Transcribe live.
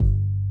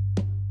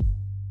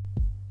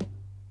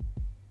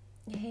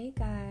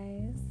Hey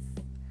guys,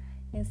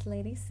 it's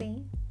Lady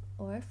C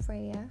or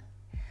Freya.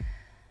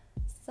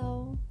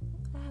 So,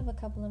 I have a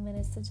couple of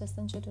minutes to just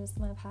introduce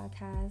my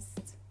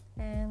podcast.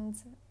 And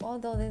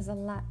although there's a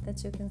lot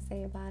that you can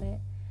say about it,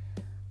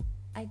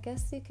 I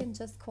guess you can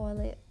just call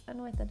it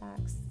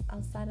unorthodox,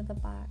 outside of the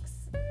box.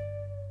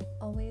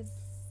 Always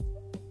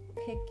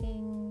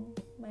picking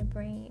my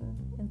brain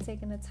and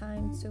taking the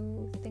time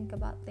to think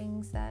about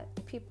things that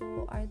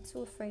people are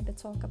too afraid to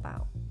talk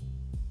about.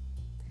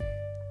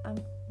 I'm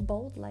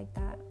bold like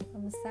that.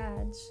 I'm a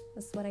Sag.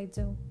 That's what I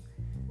do.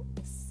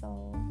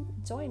 So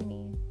join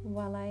me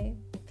while I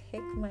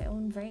pick my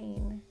own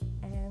brain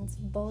and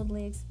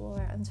boldly explore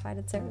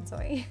uncharted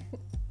territory.